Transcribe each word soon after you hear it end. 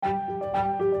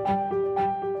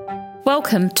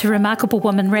Welcome to Remarkable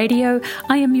Woman Radio.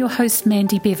 I am your host,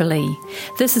 Mandy Beverley.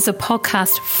 This is a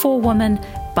podcast for women,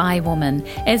 by women.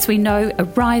 As we know, a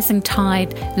rising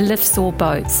tide lifts all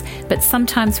boats, but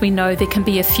sometimes we know there can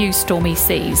be a few stormy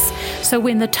seas. So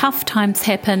when the tough times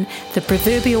happen, the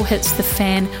proverbial hits the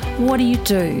fan, what do you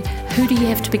do? Who do you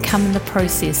have to become in the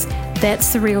process?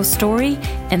 That's the real story,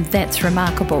 and that's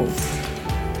remarkable.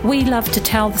 We love to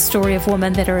tell the story of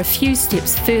women that are a few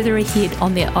steps further ahead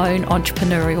on their own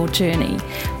entrepreneurial journey.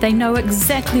 They know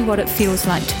exactly what it feels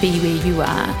like to be where you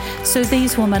are. So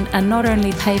these women are not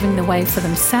only paving the way for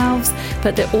themselves,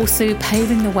 but they're also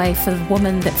paving the way for the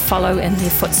women that follow in their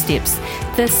footsteps.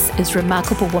 This is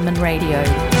Remarkable Woman Radio.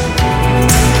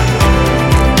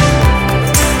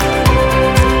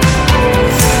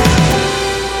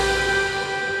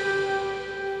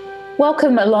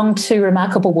 Welcome along to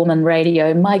Remarkable Woman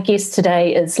Radio. My guest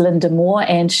today is Linda Moore,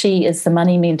 and she is the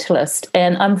Money Mentalist.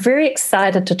 And I'm very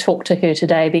excited to talk to her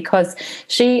today because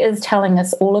she is telling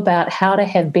us all about how to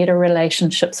have better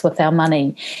relationships with our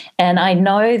money. And I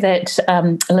know that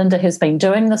Linda has been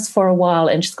doing this for a while,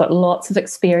 and she's got lots of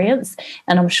experience,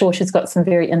 and I'm sure she's got some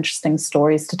very interesting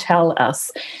stories to tell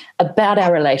us about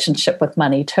our relationship with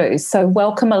money too. So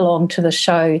welcome along to the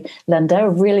show, Linda.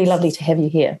 Really lovely to have you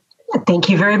here. Thank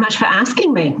you very much for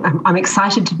asking me. I'm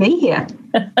excited to be here.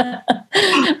 Well,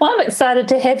 I'm excited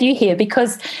to have you here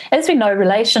because, as we know,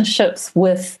 relationships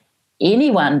with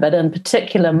anyone, but in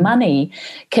particular money,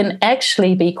 can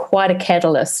actually be quite a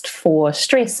catalyst for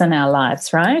stress in our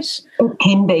lives, right? It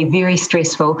can be very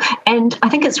stressful. And I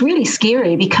think it's really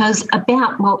scary because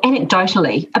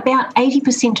anecdotally, about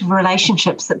 80% of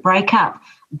relationships that break up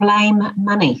blame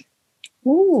money.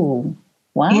 Ooh,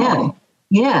 wow.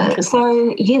 Yeah,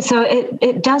 so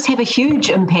it does have a huge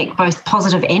impact, both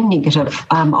positive and negative,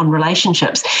 on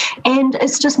relationships, and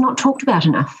it's just not talked about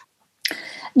enough.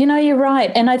 You know, you're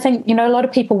right, and I think, a lot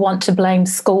of people want to blame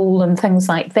school and things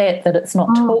like that it's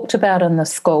not talked about in the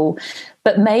school,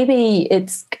 but maybe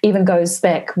it even goes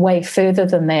back way further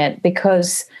than that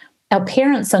because our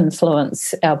parents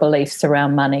influence our beliefs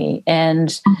around money,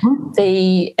 and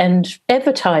and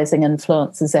advertising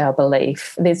influences our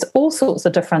belief. There's all sorts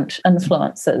of different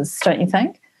influences, don't you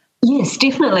think? Yes,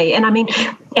 definitely. And I mean,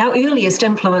 our earliest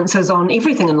influences on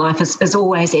everything in life is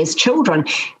always as children.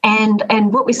 And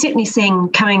what we're certainly seeing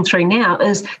coming through now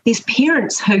is there's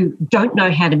parents who don't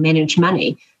know how to manage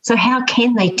money. So how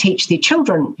can they teach their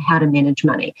children how to manage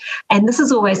money? And this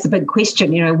is always the big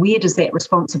question, where does that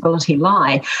responsibility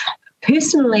lie?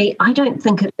 Personally, I don't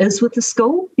think it is with the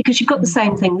school because you've got the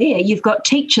same thing there. You've got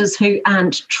teachers who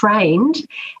aren't trained,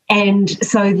 and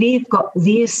so they've got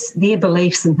their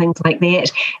beliefs and things like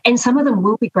that. And some of them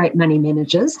will be great money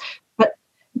managers, but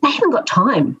they haven't got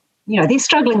time. They're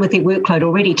struggling with their workload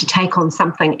already to take on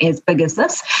something as big as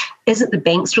this. Is it the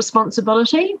bank's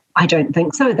responsibility? I don't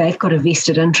think so. They've got a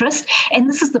vested interest. And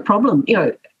this is the problem.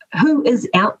 Who is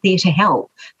out there to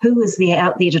help? Who is there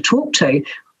out there to talk to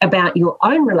about your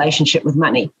own relationship with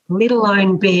money, let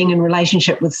alone being in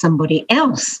relationship with somebody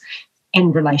else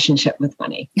in relationship with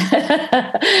money?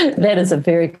 That is a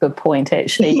very good point,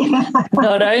 actually. Yeah.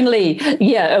 Not only,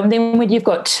 and then when you've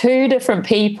got two different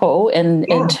people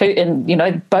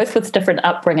both with different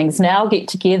upbringings now get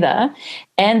together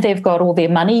and they've got all their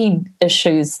money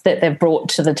issues that they've brought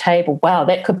to the table, wow,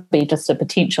 that could be just a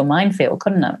potential minefield,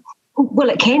 couldn't it? Well,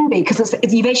 it can be because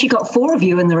you've actually got four of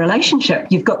you in the relationship.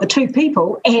 You've got the two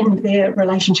people and their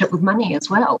relationship with money as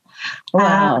well.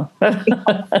 Wow.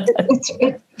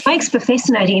 It makes for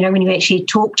fascinating, when you actually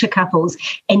talk to couples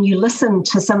and you listen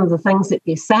to some of the things that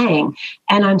they're saying.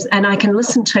 And I can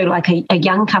listen to like a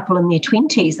young couple in their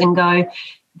 20s and go,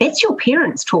 that's your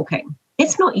parents talking.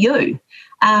 That's not you.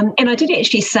 And I did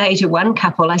actually say to one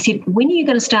couple, I said, when are you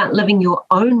going to start living your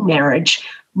own marriage,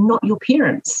 not your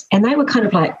parents? And they were kind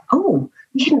of like, oh,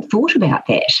 we hadn't thought about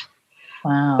that.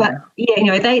 Wow. But,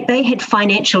 they had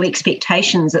financial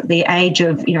expectations at the age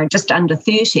of, just under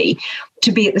 30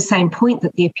 to be at the same point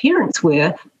that their parents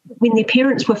were when their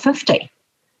parents were 50.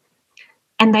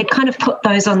 And they kind of put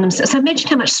those on themselves. So imagine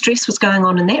how much stress was going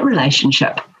on in that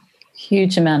relationship.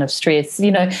 Huge amount of stress.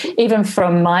 Even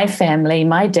from my family,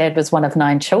 my dad was one of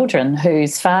 9 children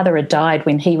whose father had died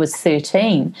when he was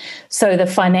 13. So the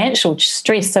financial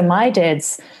stress, so my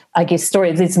dad's,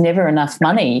 story, there's never enough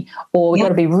money, or we've got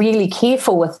to be really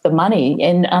careful with the money.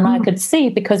 And I could see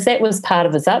because that was part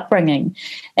of his upbringing.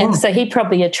 And so he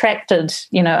probably attracted,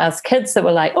 us kids that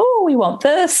were like, oh, we want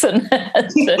this, and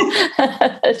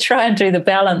try and do the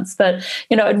balance. But,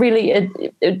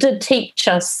 it did teach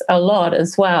us a lot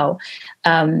as well.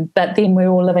 But then we're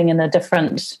all living in a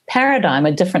different paradigm,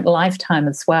 a different lifetime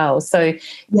as well. So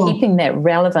keeping that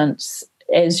relevance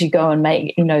as you go and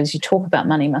make, as you talk about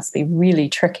money, must be really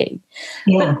tricky.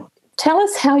 Yeah. But tell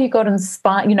us how you got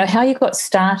inspired, how you got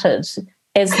started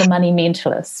as the money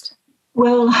mentalist.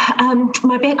 Well,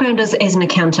 my background is as an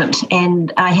accountant,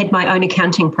 and I had my own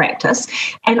accounting practice,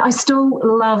 and I still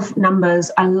love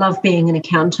numbers. I love being an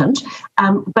accountant,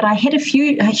 but I had a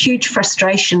huge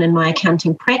frustration in my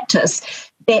accounting practice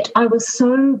that I was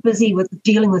so busy with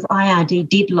dealing with IRD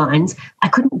deadlines, I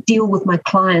couldn't deal with my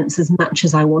clients as much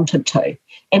as I wanted to.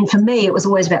 And for me, it was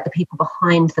always about the people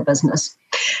behind the business.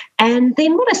 And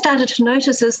then what I started to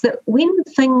notice is that when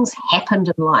things happened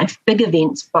in life, big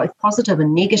events, both positive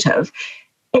and negative,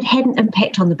 it had an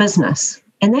impact on the business.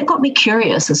 And that got me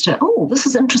curious as to, this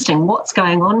is interesting, what's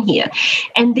going on here?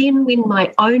 And then when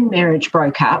my own marriage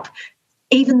broke up,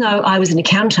 even though I was an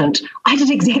accountant, I did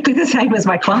exactly the same as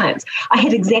my clients. I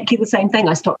had exactly the same thing.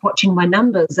 I stopped watching my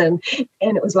numbers, and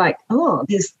it was like,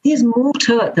 there's more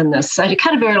to it than this. So to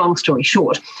cut a very long story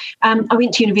short, I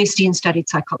went to university and studied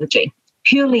psychology,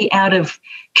 purely out of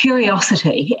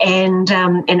curiosity. And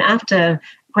after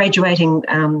graduating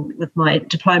with my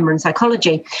diploma in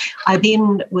psychology, I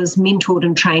then was mentored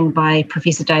and trained by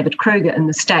Professor David Kruger in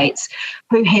the States,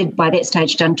 who had by that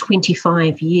stage done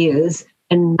 25 years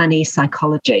in money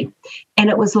psychology. And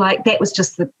it was like, that was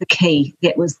just the key.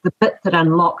 That was the bit that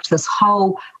unlocked this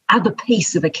whole other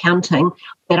piece of accounting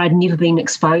that I'd never been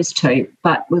exposed to,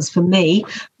 but was for me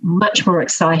much more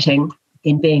exciting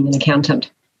than being an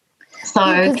accountant.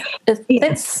 So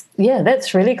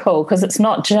that's really cool, because it's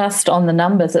not just on the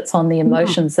numbers, it's on the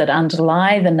emotions that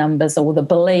underlie the numbers, or the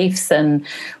beliefs, and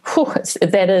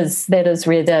that is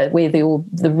where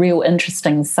the real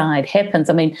interesting side happens.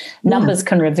 I mean, numbers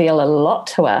can reveal a lot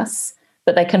to us,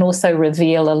 but they can also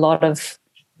reveal a lot of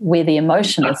where the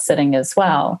emotion is sitting as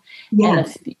well. Yeah. And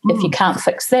if you can't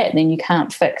fix that, then you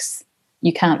can't fix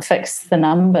the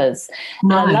numbers.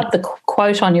 No. I love the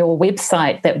quote on your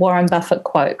website, that Warren Buffett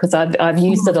quote, because I've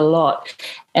used it a lot.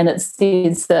 And it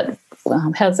says that,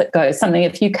 how does it go? Something,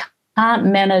 if you can't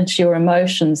manage your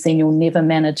emotions, then you'll never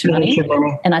manage money.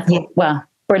 And I think,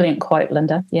 brilliant quote,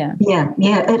 Linda. Yeah,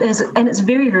 it is. And it's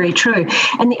very, very true.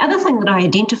 And the other thing that I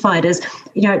identified is,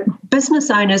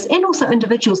 business owners and also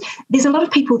individuals, there's a lot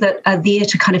of people that are there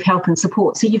to kind of help and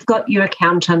support. So you've got your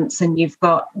accountants, and you've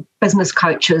got business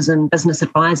coaches and business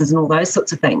advisors and all those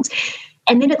sorts of things.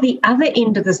 And then at the other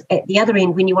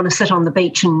end, when you want to sit on the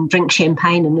beach and drink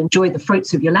champagne and enjoy the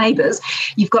fruits of your labours,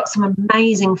 you've got some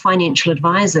amazing financial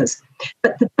advisors.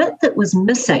 But the bit that was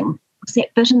missing was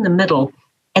that bit in the middle.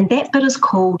 And that bit is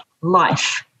called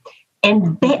life.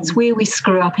 And that's where we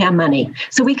screw up our money.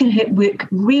 So we can work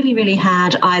really, really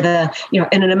hard, either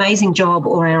in an amazing job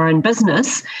or our own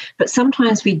business, but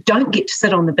sometimes we don't get to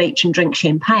sit on the beach and drink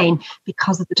champagne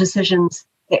because of the decisions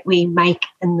that we make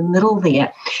in the middle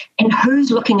there. And who's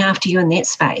looking after you in that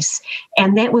space?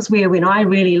 And that was where, when I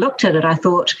really looked at it, I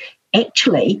thought,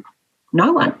 actually,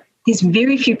 no one. There's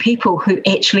very few people who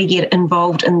actually get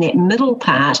involved in that middle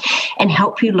part and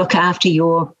help you look after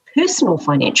your personal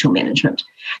financial management.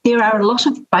 There are a lot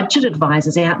of budget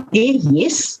advisors out there,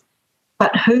 yes,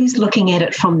 but who's looking at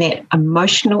it from that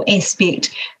emotional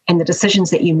aspect and the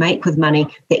decisions that you make with money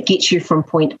that gets you from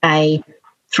point A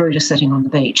through to sitting on the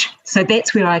beach? So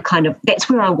that's where that's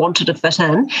where I wanted to fit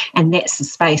in, and that's the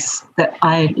space that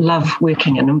I love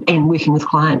working in and working with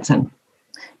clients in.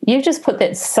 You just put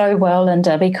that so well,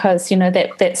 Linda, because,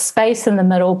 that space in the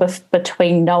middle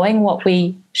between knowing what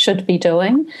we should be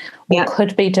doing or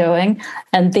could be doing,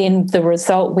 and then the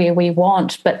result where we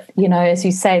want. But, as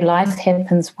you say, life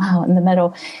happens, in the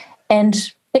middle.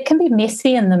 And it can be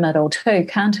messy in the middle too,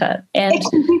 can't it? And it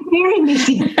can be very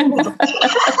messy.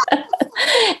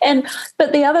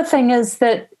 But the other thing is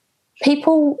that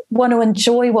people want to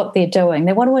enjoy what they're doing.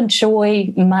 They want to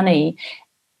enjoy money.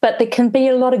 But there can be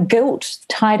a lot of guilt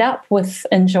tied up with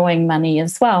enjoying money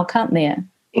as well, can't there?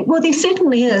 Well, there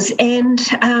certainly is. And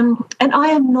I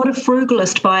am not a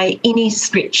frugalist by any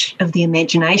stretch of the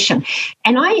imagination.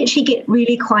 And I actually get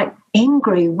really quite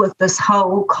angry with this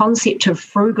whole concept of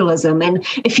frugalism. And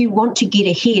if you want to get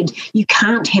ahead, you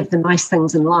can't have the nice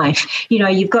things in life.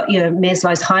 You've got your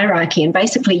Maslow's hierarchy, and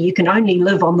basically you can only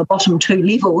live on the bottom two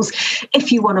levels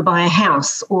if you want to buy a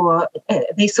house or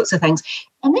these sorts of things.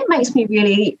 And that makes me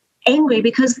really angry,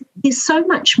 because there's so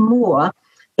much more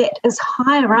that is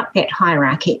higher up that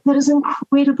hierarchy that is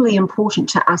incredibly important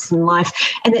to us in life,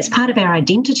 and that's part of our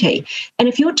identity. And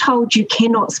if you're told you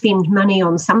cannot spend money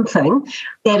on something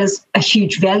that is a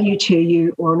huge value to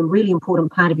you or a really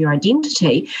important part of your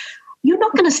identity, you're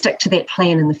not going to stick to that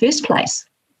plan in the first place.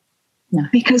 No.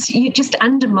 Because you're just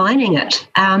undermining it.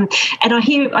 And I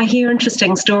hear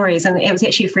interesting stories, and it was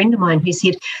actually a friend of mine who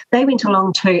said they went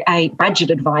along to a budget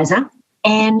advisor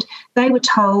and they were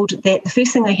told that the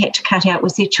first thing they had to cut out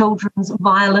was their children's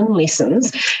violin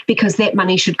lessons because that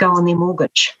money should go on their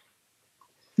mortgage.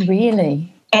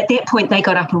 Really? At that point, they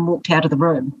got up and walked out of the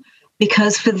room.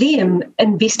 Because for them,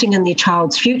 investing in their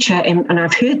child's future, and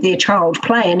I've heard their child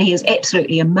play, and he is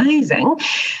absolutely amazing,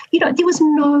 there was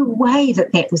no way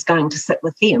that was going to sit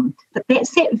with them. But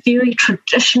that's that very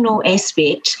traditional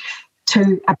aspect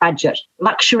to a budget.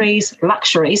 Luxuries,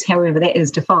 however that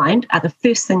is defined, are the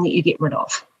first thing that you get rid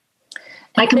of.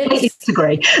 I completely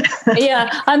disagree. Yeah,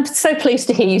 I'm so pleased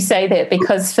to hear you say that,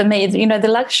 because for me, the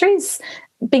luxuries,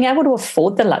 being able to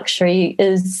afford the luxury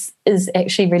is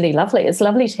actually really lovely. It's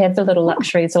lovely to have the little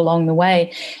luxuries along the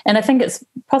way. And I think it's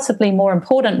possibly more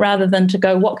important, rather than to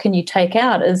go, what can you take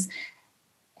out, is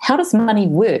how does money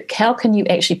work? How can you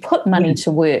actually put money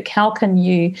to work? How can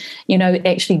you,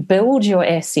 actually build your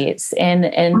assets?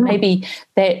 And maybe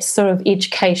that sort of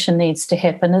education needs to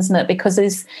happen, isn't it? Because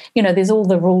there's all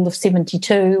the rule of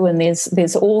 72, and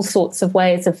there's all sorts of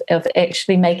ways of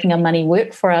actually making our money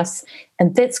work for us.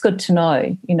 And that's good to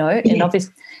know, and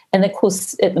obviously, and of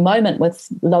course, at the moment with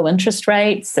low interest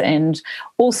rates and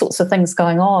all sorts of things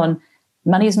going on,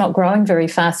 money is not growing very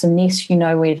fast unless you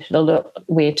know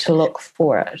where to look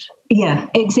for it. Yeah,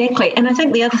 exactly. And I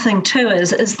think the other thing too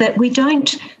is that we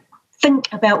don't think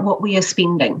about what we are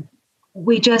spending.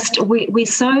 We're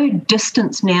so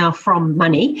distanced now from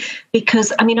money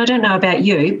because, I don't know about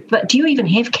you, but do you even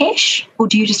have cash, or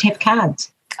do you just have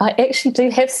cards? I actually do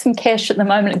have some cash at the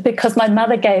moment, because my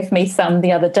mother gave me some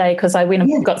the other day, because I went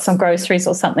and got some groceries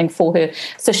or something for her.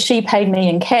 So she paid me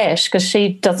in cash because she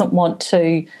doesn't want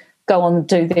to go on and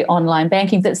do the online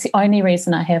banking. That's the only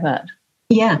reason I have it.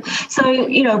 Yeah. So,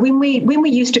 when we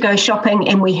used to go shopping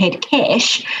and we had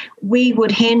cash, we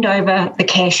would hand over the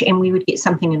cash and we would get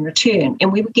something in return,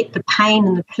 and we would get the pain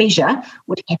and the pleasure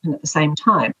would happen at the same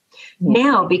time. Yeah.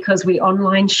 Now, because we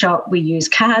online shop, we use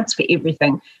cards for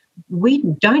everything, we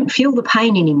don't feel the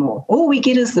pain anymore. All we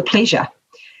get is the pleasure.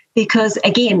 Because,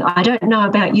 again, I don't know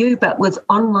about you, but with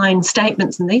online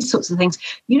statements and these sorts of things,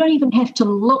 you don't even have to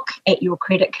look at your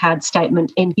credit card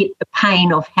statement and get the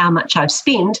pain of how much I've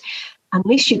spent,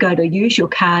 unless you go to use your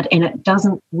card and it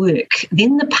doesn't work.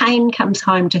 Then the pain comes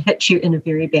home to hit you in a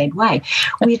very bad way.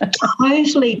 We're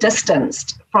totally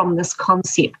distanced from this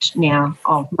concept now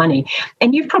of money.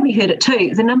 And you've probably heard it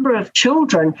too, the number of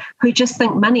children who just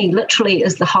think money literally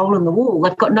is the hole in the wall.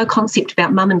 They've got no concept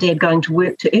about mum and dad going to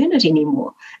work to earn it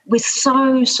anymore. We're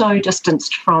so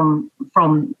distanced from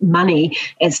money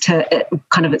as to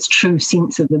kind of its true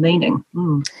sense of the meaning.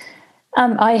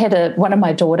 I had one of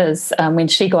my daughters, when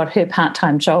she got her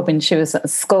part-time job and she was at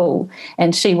school,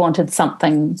 and she wanted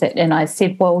something and I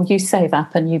said, well, you save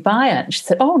up and you buy it. And she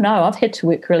said, oh, no, I've had to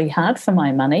work really hard for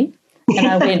my money. And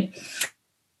I went,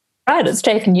 right, it's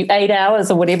taken you 8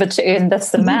 hours or whatever to earn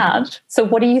this amount. So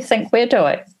what do you think we're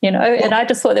doing? And I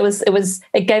just thought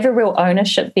it gave a real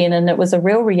ownership then, and it was a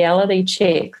real reality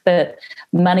check that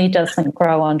money doesn't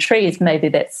grow on trees. Maybe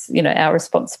that's, our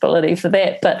responsibility for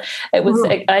that. But it was,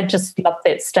 I just loved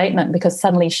that statement, because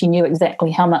suddenly she knew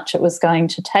exactly how much it was going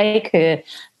to take her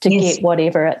to get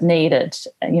whatever it needed,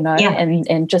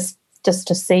 and just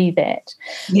to see that.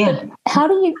 Yeah. But how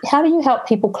do you help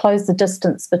people close the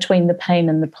distance between the pain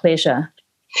and the pleasure?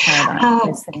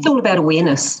 It's all about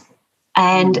awareness.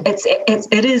 And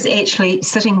it is actually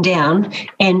sitting down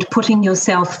and putting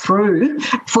yourself through.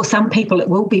 For some people, it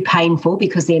will be painful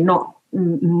because they're not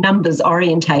numbers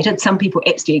orientated. Some people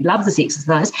absolutely love this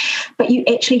exercise, but you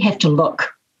actually have to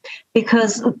look.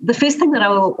 Because the first thing that I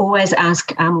will always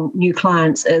ask new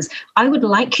clients is, I would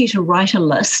like you to write a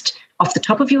list off the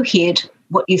top of your head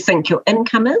what you think your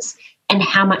income is and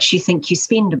how much you think you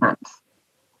spend a month.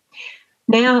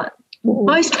 Now,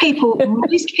 most people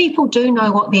do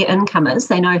know what their income is.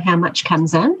 They know how much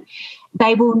comes in.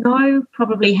 They will know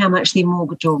probably how much their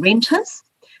mortgage or rent is.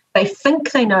 They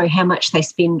think they know how much they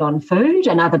spend on food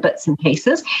and other bits and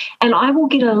pieces. And I will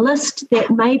get a list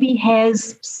that maybe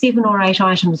has 7 or 8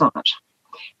 items on it.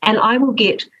 And I will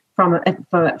get from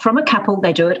a couple,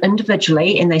 they do it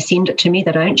individually and they send it to me,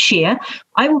 they don't share.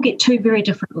 I will get 2 very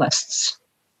different lists.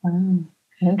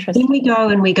 Interesting.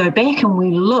 Then we go back and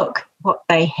we look what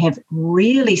they have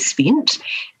really spent.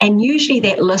 And usually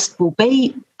that list will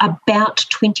be about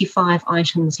 25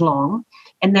 items long.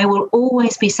 And there will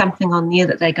always be something on there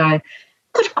that they go,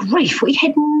 good grief, we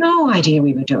had no idea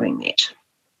we were doing that.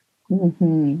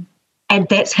 Mm-hmm. And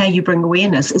that's how you bring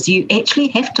awareness, is you actually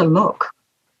have to look.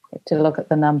 You have to look at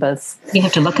the numbers. You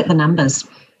have to look at the numbers.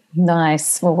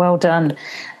 Nice. Well done.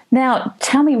 Now,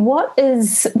 tell me,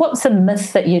 what's a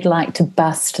myth that you'd like to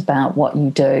bust about what you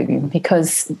do?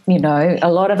 Because, a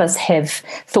lot of us have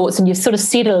thoughts, and you've sort of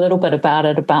said a little bit about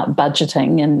it, about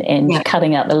budgeting and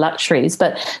cutting out the luxuries.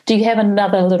 But do you have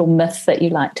another little myth that you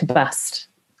like to bust?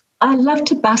 I love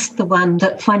to bust the one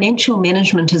that financial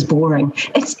management is boring.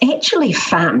 It's actually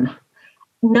fun.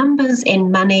 Numbers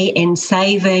and money and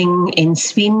saving and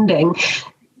spending,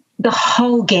 the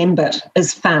whole gambit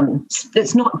is fun.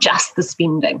 It's not just the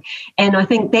spending. And I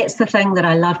think that's the thing that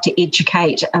I love to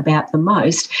educate about the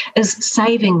most is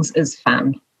savings is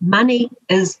fun. Money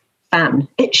is fun.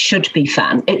 It should be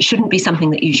fun. It shouldn't be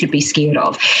something that you should be scared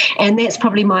of. And that's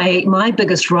probably my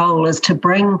biggest role is to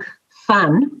bring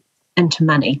fun into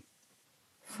money.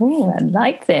 Oh, I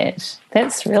like that.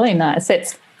 That's really nice.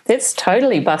 That's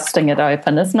totally busting it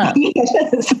open, isn't it?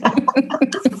 Yes.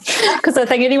 Because I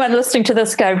think anyone listening to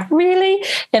this go, really?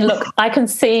 And look, I can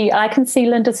see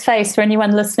Linda's face for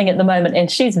anyone listening at the moment, and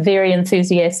she's very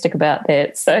enthusiastic about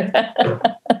that. So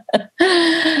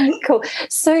cool.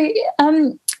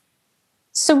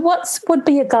 So what would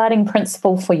be a guiding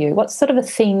principle for you? What's sort of a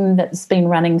theme that's been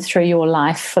running through your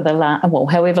life for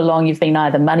however long you've been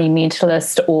either money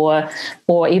mentalist or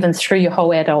even through your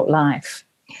whole adult life?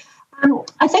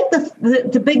 I think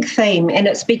the big theme, and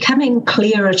it's becoming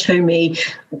clearer to me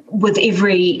with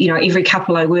every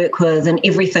couple I work with and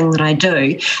everything that I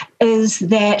do, is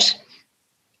that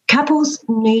couples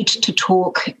need to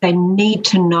talk. They need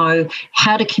to know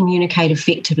how to communicate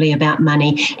effectively about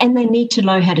money, and they need to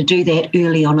know how to do that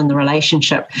early on in the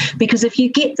relationship. Because if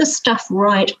you get the stuff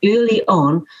right early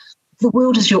on, the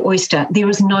world is your oyster. There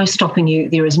is no stopping you.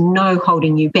 There is no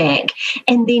holding you back.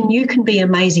 And then you can be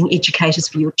amazing educators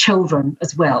for your children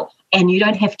as well. And you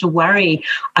don't have to worry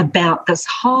about this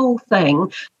whole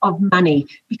thing of money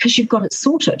because you've got it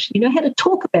sorted. You know how to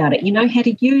talk about it. You know how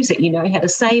to use it. You know how to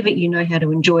save it. You know how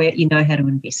to enjoy it. You know how to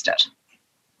invest it.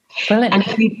 Brilliant. And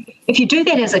if you do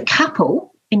that as a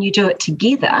couple and you do it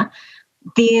together,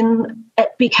 then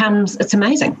it's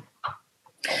amazing.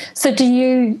 So do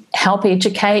you help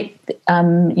educate,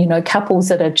 couples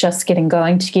that are just getting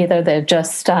going together, they're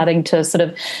just starting to sort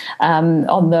of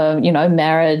on the,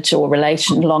 marriage or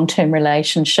long-term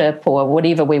relationship or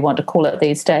whatever we want to call it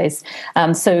these days?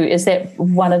 So is that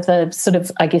one of the sort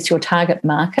of, I guess, your target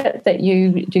market that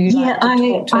you do? Yeah,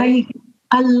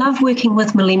 I love working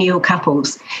with millennial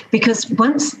couples because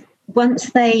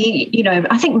once they,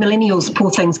 I think millennials,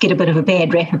 poor things, get a bit of a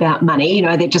bad rap about money.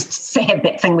 They just have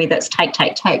that thing where that's take.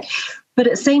 But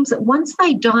it seems that once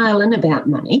they dial in about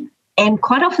money, and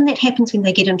quite often that happens when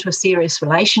they get into a serious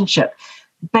relationship,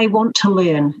 they want to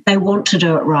learn, they want to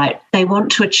do it right, they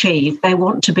want to achieve, they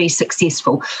want to be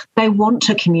successful, they want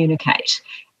to communicate.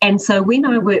 And so when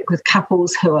I work with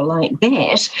couples who are like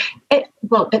that,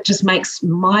 it just makes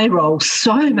my role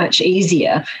so much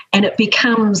easier and it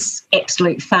becomes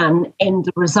absolute fun and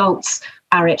the results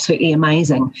are absolutely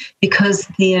amazing because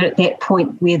they're at that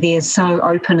point where they're so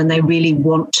open and they really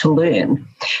want to learn.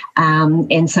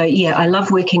 And so, I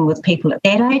love working with people at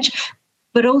that age.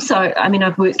 But also, I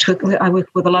work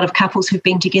with a lot of couples who've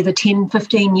been together 10,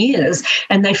 15 years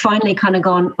and they've finally kind of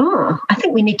gone, I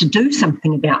think we need to do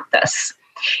something about this.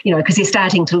 Because they're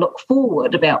starting to look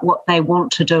forward about what they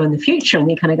want to do in the future and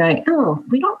they're kind of going,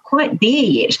 we're not quite there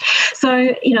yet.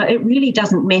 So, it really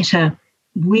doesn't matter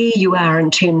where you are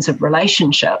in terms of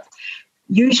relationship.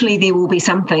 Usually there will be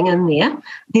something in there.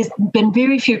 There's been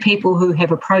very few people who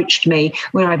have approached me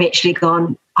where I've actually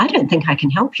gone, I don't think I can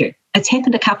help you. It's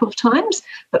happened a couple of times,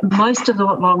 but most of the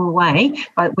along the way,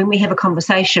 when we have a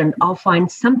conversation, I'll find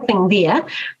something there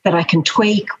that I can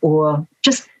tweak or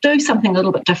just do something a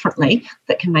little bit differently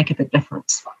that can make a big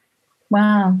difference.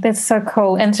 Wow, that's so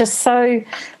cool and just so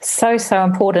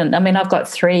important. I've got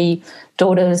 3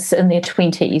 daughters in their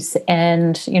 20s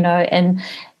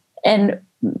and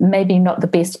maybe not the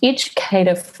best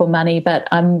educator for money, but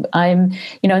I'm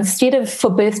instead of for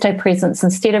birthday presents,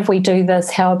 instead of we do this,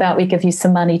 how about we give you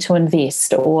some money to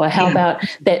invest, or how about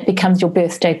that becomes your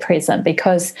birthday present?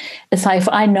 Because it's like, if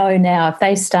I know now, if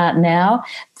they start now,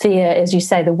 as you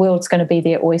say, the world's going to be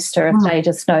their oyster if they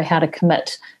just know how to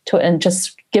commit to it and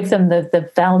just give them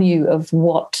the value of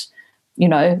what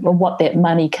that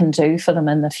money can do for them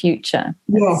in the future.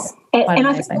 Yes. And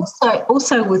I think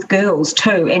also with girls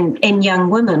too and young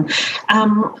women,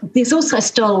 there's also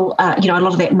still, a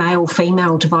lot of that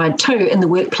male-female divide too in the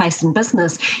workplace and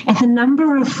business. And the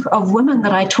number of women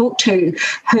that I talk to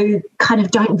who kind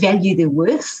of don't value their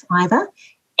worth either.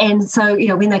 And so,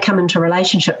 when they come into a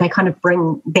relationship, they kind of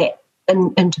bring that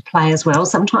into play as well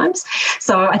sometimes.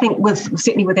 So I think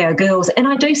certainly with our girls, and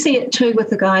I do see it too with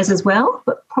the guys as well,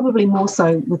 but probably more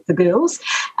so with the girls.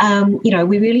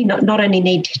 We really not only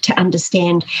need to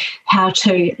understand how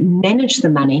to manage the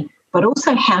money, but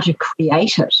also how to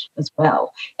create it as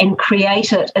well, and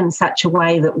create it in such a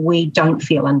way that we don't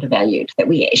feel undervalued, that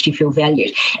we actually feel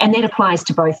valued. And that applies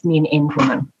to both men and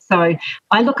women. So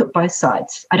I look at both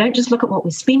sides. I don't just look at what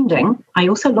we're spending. I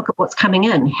also look at what's coming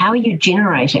in. How are you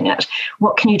generating it?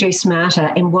 What can you do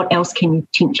smarter, and what else can you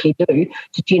potentially do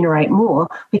to generate more?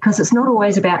 Because it's not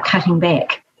always about cutting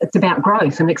back. It's about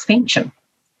growth and expansion.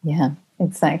 Yeah,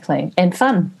 exactly. And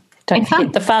fun. Don't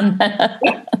forget the fun.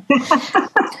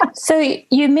 So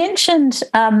you mentioned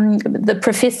the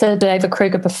Professor David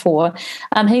Kruger before.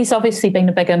 He's obviously been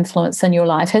a big influence in your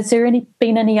life. Has there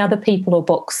been any other people or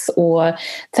books or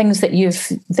things that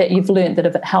you've learned that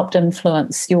have helped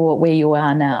influence where you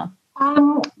are now?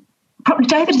 Probably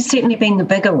David has certainly been the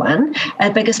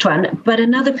biggest one. But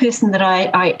another person that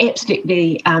I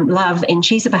absolutely love, and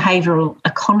she's a behavioural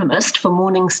economist for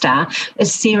Morningstar,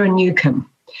 is Sarah Newcomb.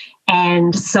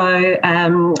 And so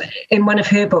in one of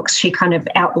her books, she kind of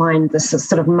outlined this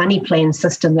sort of money plan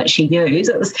system that she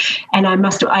uses. And I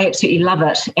absolutely love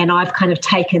it. And I've kind of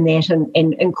taken that and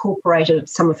incorporated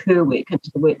some of her work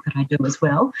into the work that I do as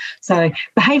well. So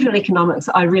behavioural economics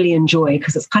I really enjoy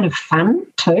because it's kind of fun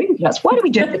too. It's why do we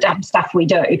do the dumb stuff we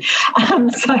do?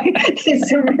 So there's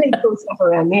some really cool stuff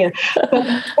around there.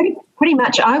 But pretty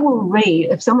much I will read,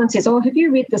 if someone says, oh, have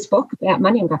you read this book about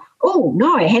money? I'll go, oh,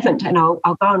 no, I haven't. And I'll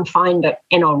go and find it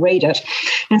and I'll read it.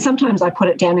 And sometimes I put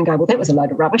it down and go, well, that was a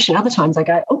load of rubbish. And other times I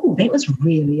go, oh, that was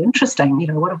really interesting.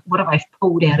 What have I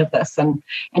pulled out of this, and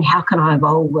how can I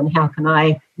evolve, and how can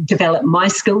I develop my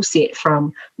skill set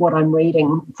from what I'm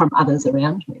reading from others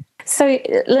around me? So,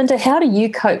 Linda, how do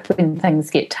you cope when things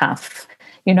get tough?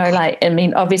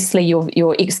 Obviously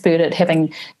you're expert at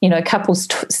having, couples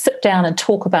sit down and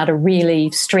talk about a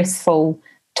really stressful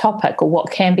topic, or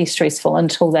what can be stressful,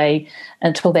 until they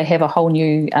have a whole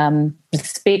new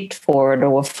respect for it,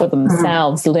 or for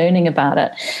themselves learning about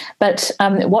it. But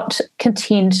what can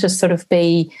tend to sort of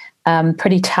be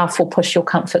pretty tough or push your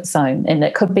comfort zone? And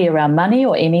it could be around money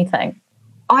or anything.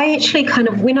 I actually kind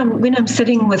of, when I'm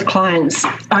sitting with clients,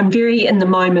 I'm very in the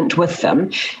moment with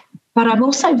them. But I'm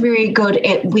also very good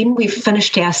at, when we've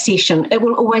finished our session, it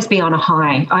will always be on a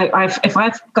high. If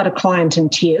I've got a client in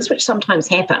tears, which sometimes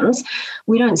happens,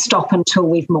 we don't stop until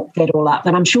we've mopped that all up.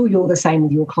 And I'm sure you're the same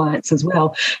with your clients as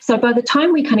well. So by the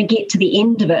time we kind of get to the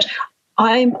end of it,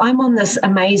 I'm on this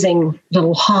amazing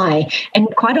little high,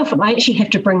 and quite often I actually have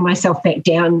to bring myself back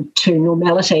down to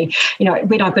normality.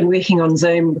 When I've been working on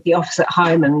Zoom with the office at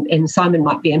home, and Simon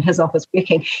might be in his office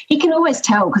working, he can always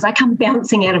tell because I come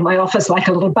bouncing out of my office like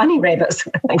a little bunny rabbit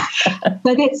sort of thing.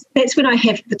 So that's when I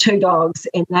have the two dogs,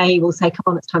 and they will say, come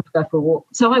on, it's time to go for a walk.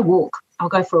 So I walk. I'll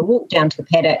go for a walk down to the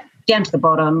paddock, down to the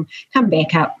bottom, come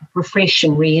back up, refresh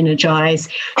and re-energise,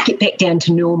 get back down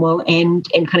to normal, and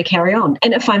kind of carry on.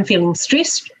 And if I'm feeling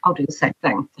stressed, I'll do the same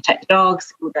thing. I take the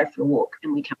dogs, we'll go for a walk,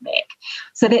 and we come back.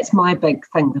 So that's my big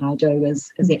thing that I do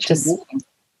is actually just walking.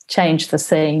 Change the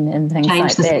scene and things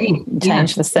like that.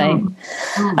 Change the scene.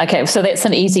 Okay, so that's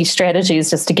an easy strategy, is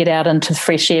just to get out into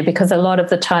fresh air, because a lot of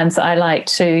the times I like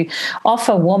to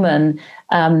offer women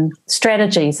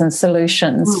strategies and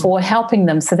solutions for helping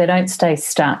them so they don't stay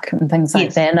stuck and things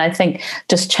like that. And I think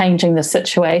just changing the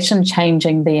situation,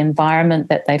 changing the environment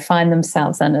that they find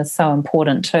themselves in is so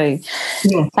important too.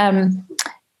 Yeah.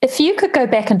 If you could go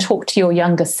back and talk to your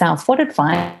younger self, what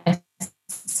advice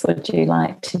would you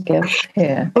like to give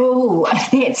her? Oh,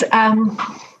 that's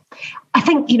I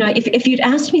think, if you'd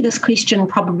asked me this question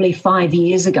probably 5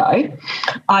 years ago,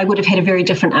 I would have had a very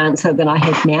different answer than I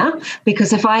have now.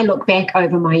 Because if I look back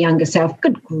over my younger self,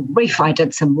 good grief, I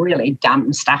did some really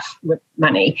dumb stuff with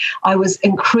money. I was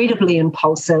incredibly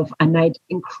impulsive. I made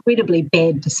incredibly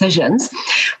bad decisions.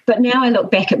 But now I look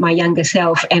back at my younger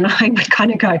self and I would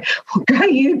kind of go, well, go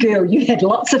you, girl. You had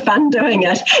lots of fun doing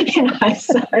it. And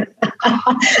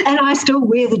I still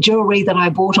wear the jewellery that I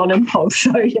bought on impulse.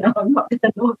 So, I'm not going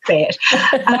to knock that.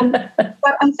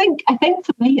 But I think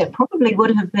for me it probably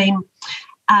would have been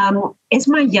as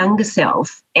my younger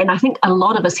self, and I think a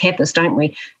lot of us have this, don't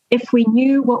we? If we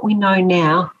knew what we know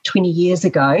now 20 years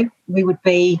ago, we would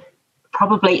be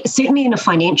probably, certainly in a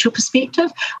financial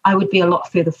perspective, I would be a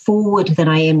lot further forward than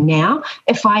I am now.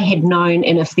 If I had known,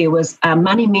 and if there was a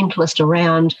money mentalist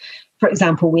around, for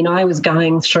example, when I was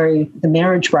going through the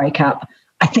marriage breakup,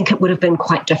 I think it would have been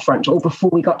quite different, or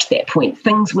before we got to that point,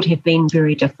 things would have been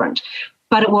very different.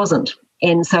 But it wasn't.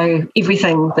 And so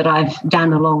everything that I've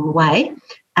done along the way,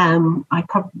 I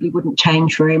probably wouldn't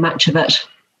change very much of it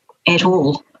at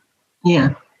all.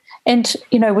 Yeah. And,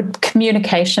 you know, would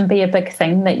communication be a big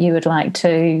thing that you would like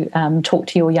to talk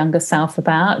to your younger self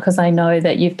about? Because I know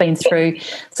that you've been through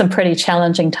some pretty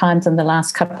challenging times in the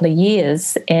last couple of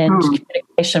years, and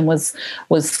communication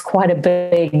was quite a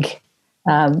big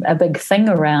thing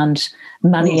around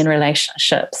money and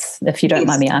relationships, if you don't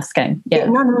mind me asking. Yeah.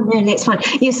 No, that's fine.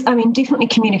 Yes, I mean, definitely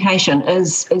communication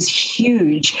is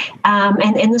huge.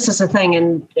 And this is the thing,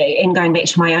 and going back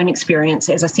to my own experience,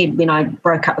 as I said, when I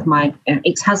broke up with my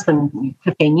ex-husband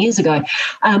 15 years ago,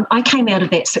 I came out of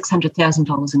that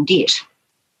 $600,000 in debt.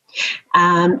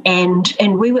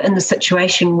 And we were in the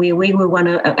situation where we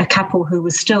were a couple who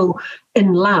was still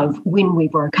in love when we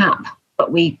broke up,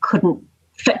 but we couldn't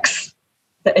fix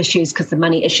the issues because the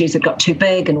money issues had got too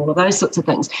big and all of those sorts of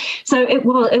things. So it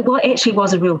actually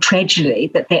was a real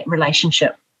tragedy that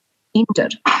relationship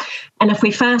ended. And if we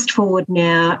fast forward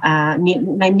now,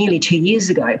 nearly 2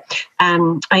 years ago,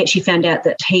 I actually found out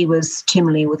that he was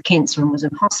terminally with cancer and was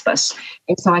in hospice.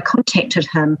 And so I contacted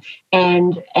him,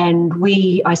 and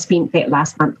I spent that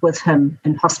last month with him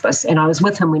in hospice, and I was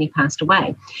with him when he passed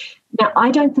away. Now,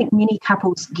 I don't think many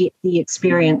couples get the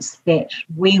experience that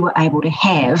we were able to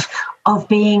have of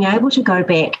being able to go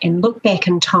back and look back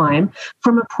in time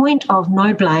from a point of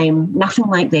no blame, nothing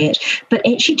like that, but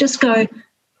actually just go,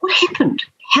 what happened?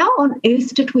 How on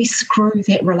earth did we screw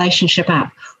that relationship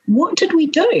up? What did we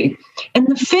do? And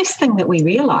the first thing that we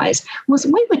realised was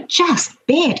we were just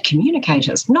bad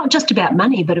communicators, not just about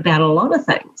money, but about a lot of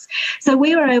things. So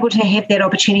we were able to have that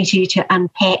opportunity to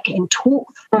unpack and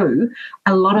talk through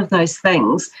a lot of those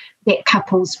things that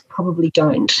couples probably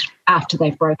don't after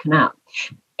they've broken up.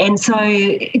 And so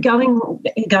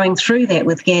going through that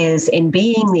with Gaz and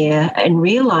being there and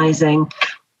realising,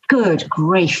 good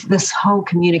grief, this whole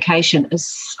communication is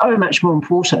so much more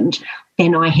important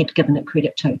than I had given it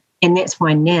credit to. And that's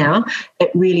why now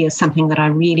it really is something that I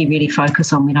really, really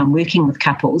focus on when I'm working with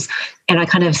couples. And I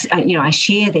kind of, I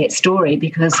share that story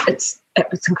because it's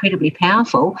incredibly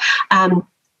powerful.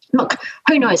 Look,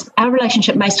 who knows? Our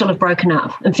relationship may still have broken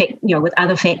up. In fact, with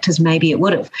other factors, maybe it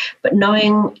would have. But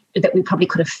knowing that we probably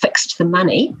could have fixed the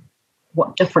money,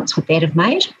 what difference would that have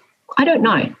made? I don't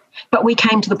know. But we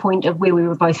came to the point of where we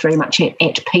were both very much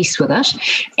at peace with it.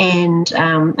 And,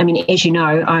 as you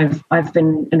know, I've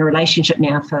been in a relationship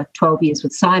now for 12 years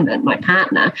with Simon, my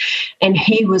partner, and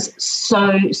he was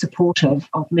so supportive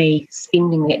of me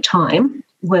spending that time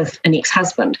with an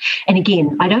ex-husband. And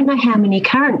again, I don't know how many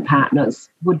current partners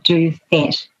would do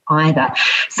that either.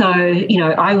 So,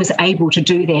 I was able to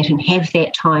do that and have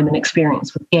that time and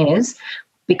experience with Gaz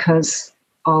because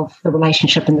of the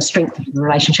relationship and the strength of the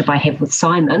relationship I have with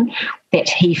Simon, that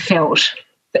he felt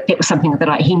that was something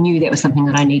that he knew that was something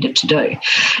that I needed to do.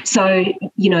 So,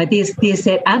 there's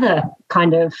that other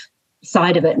kind of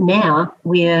side of it now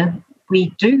where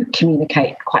we do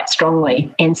communicate quite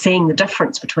strongly, and seeing the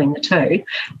difference between the two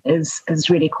is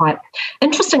really quite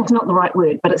interesting. It's not the right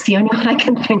word, but it's the only one I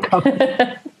can think of.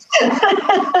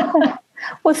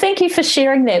 Well, thank you for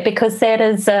sharing that, because that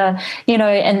is,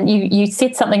 and you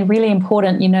said something really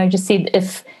important. Just said,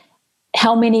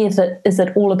 how many is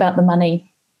it all about the money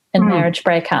in marriage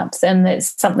breakups, and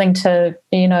that's something to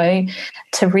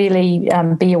to really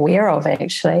be aware of,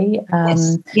 actually.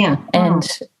 Yes. Yeah. And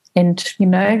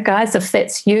guys, if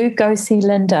that's you, go see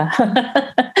Linda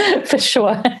for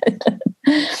sure.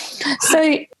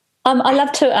 So. I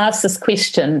love to ask this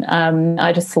question.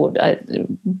 I just thought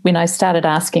when I started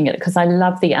asking it, because I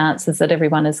love the answers that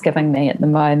everyone is giving me at the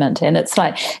moment. And it's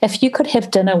like, if you could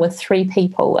have dinner with 3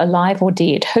 people, alive or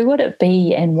dead, who would it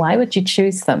be and why would you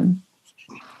choose them?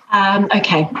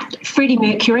 Okay, Freddie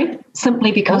Mercury,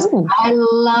 simply because I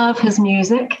love his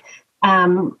music.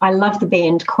 I love the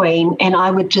band Queen, and I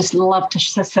would just love to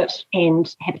sit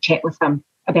and have a chat with them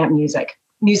about music.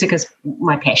 Music is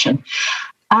my passion.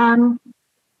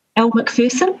 Elle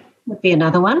Macpherson would be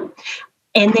another one.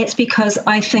 And that's because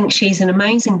I think she's an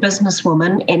amazing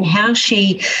businesswoman, and how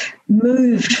she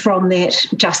moved from that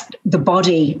just the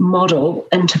body model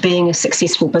into being a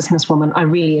successful businesswoman. I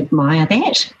really admire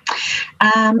that.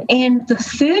 And the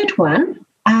third one,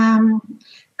 the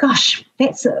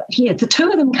two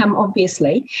of them come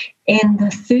obviously. And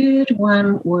the third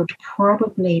one would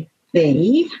probably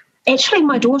be actually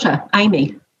my daughter,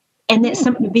 Amy. And that's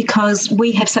simply because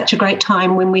we have such a great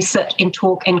time when we sit and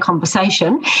talk in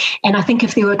conversation. And I think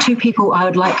if there were 2 people I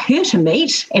would like her to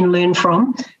meet and learn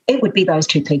from, it would be those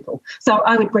two people. So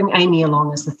I would bring Amy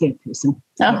along as the third person.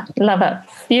 Oh, love it.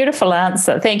 Beautiful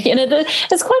answer. Thank you. And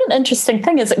it's quite an interesting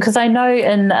thing, is it? Because I know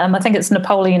in, I think it's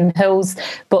Napoleon Hill's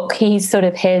book, he sort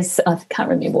of has, I can't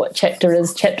remember what chapter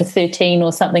is, chapter 13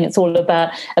 or something. It's all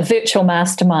about a virtual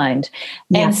mastermind.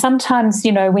 Yeah. And sometimes,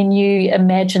 when you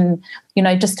imagine,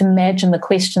 just imagine the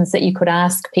questions that you could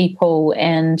ask people.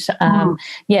 And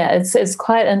it's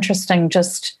quite interesting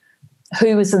just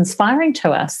who is inspiring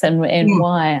to us and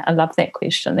why. I love that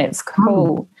question. That's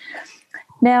cool.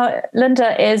 Now,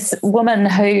 Linda, as women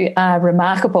who are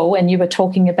remarkable, and you were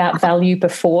talking about value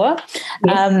before,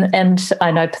 and I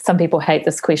know some people hate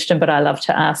this question, but I love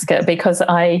to ask it because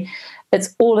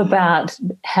it's all about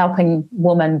helping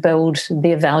women build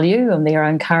their value and their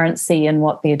own currency and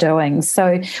what they're doing.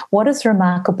 So what is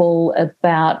remarkable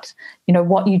about,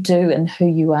 what you do and who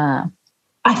you are?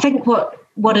 I think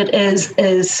what it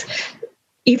is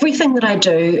everything that I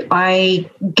do, I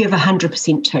give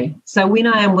 100% to. So when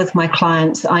I am with my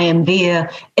clients, I am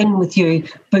there in with you,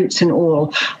 boots and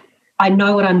all. I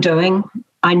know what I'm doing.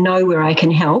 I know where I can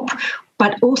help,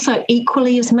 but also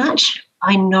equally as much,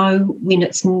 I know when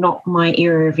it's not my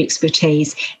area of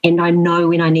expertise, and I know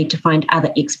when I need to find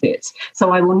other experts.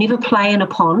 So I will never play in a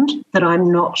pond that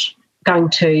I'm not going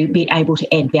to be able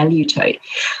to add value to.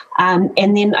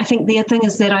 And then I think the other thing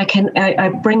is that I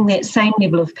bring that same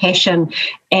level of passion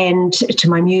and to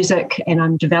my music, and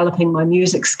I'm developing my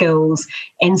music skills.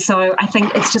 And so I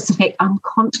think it's just the fact I'm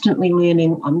constantly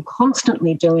learning, I'm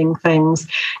constantly doing things.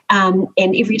 And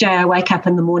every day I wake up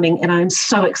in the morning and I'm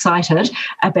so excited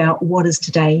about what is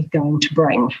today going to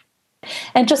bring.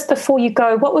 And just before you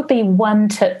go, what would be one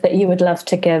tip that you would love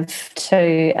to give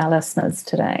to our listeners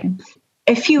today?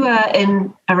 If you are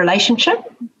in a relationship,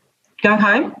 go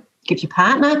home, give your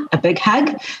partner a big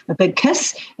hug, a big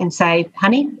kiss, and say,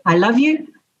 honey, I love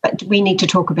you, but we need to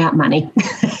talk about money.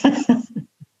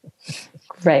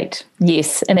 Great.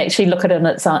 Yes. And actually look at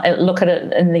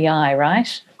it in the eye,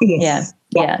 right? Yes.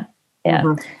 Yeah.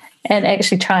 Mm-hmm. And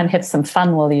actually try and have some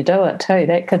fun while you do it too.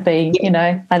 That could be,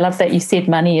 I love that you said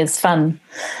money is fun.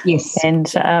 Yes. And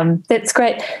that's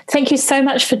great. Thank you so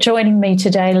much for joining me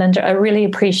today, Linda. I really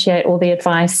appreciate all the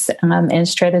advice and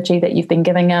strategy that you've been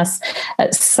giving us.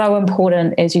 It's so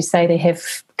important, as you say, to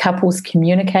have couples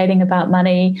communicating about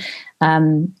money,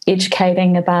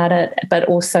 educating about it, but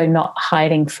also not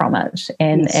hiding from it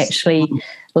and actually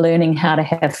learning how to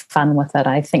have fun with it.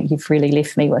 I think you've really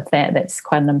left me with that. That's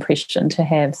quite an impression to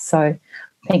have. So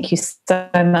thank you so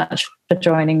much for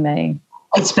joining me.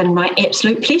 It's been my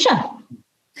absolute pleasure.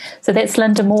 So that's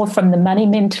Linda Moore from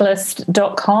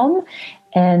themoneymentalist.com.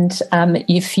 And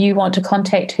if you want to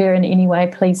contact her in any way,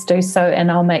 please do so.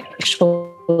 And I'll make sure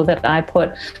that I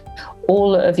put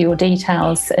all of your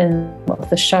details in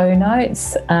the show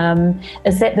notes.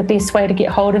 Is that the best way to get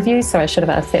hold of you? Sorry, I should have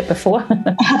asked that before.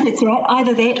 That's right.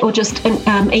 Either that or just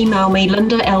email me,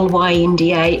 Linda,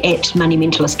 LYNDA,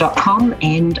 @moneymentalist.com,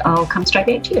 and I'll come straight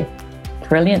back to you.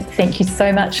 Brilliant. Thank you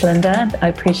so much, Linda. I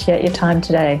appreciate your time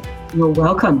today. You're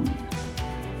welcome.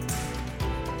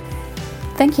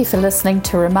 Thank you for listening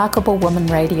to Remarkable Woman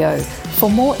Radio. For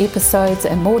more episodes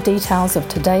and more details of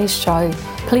today's show,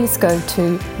 please go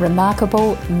to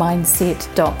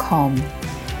remarkablemindset.com.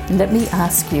 Let me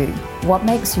ask you, what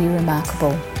makes you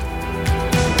remarkable?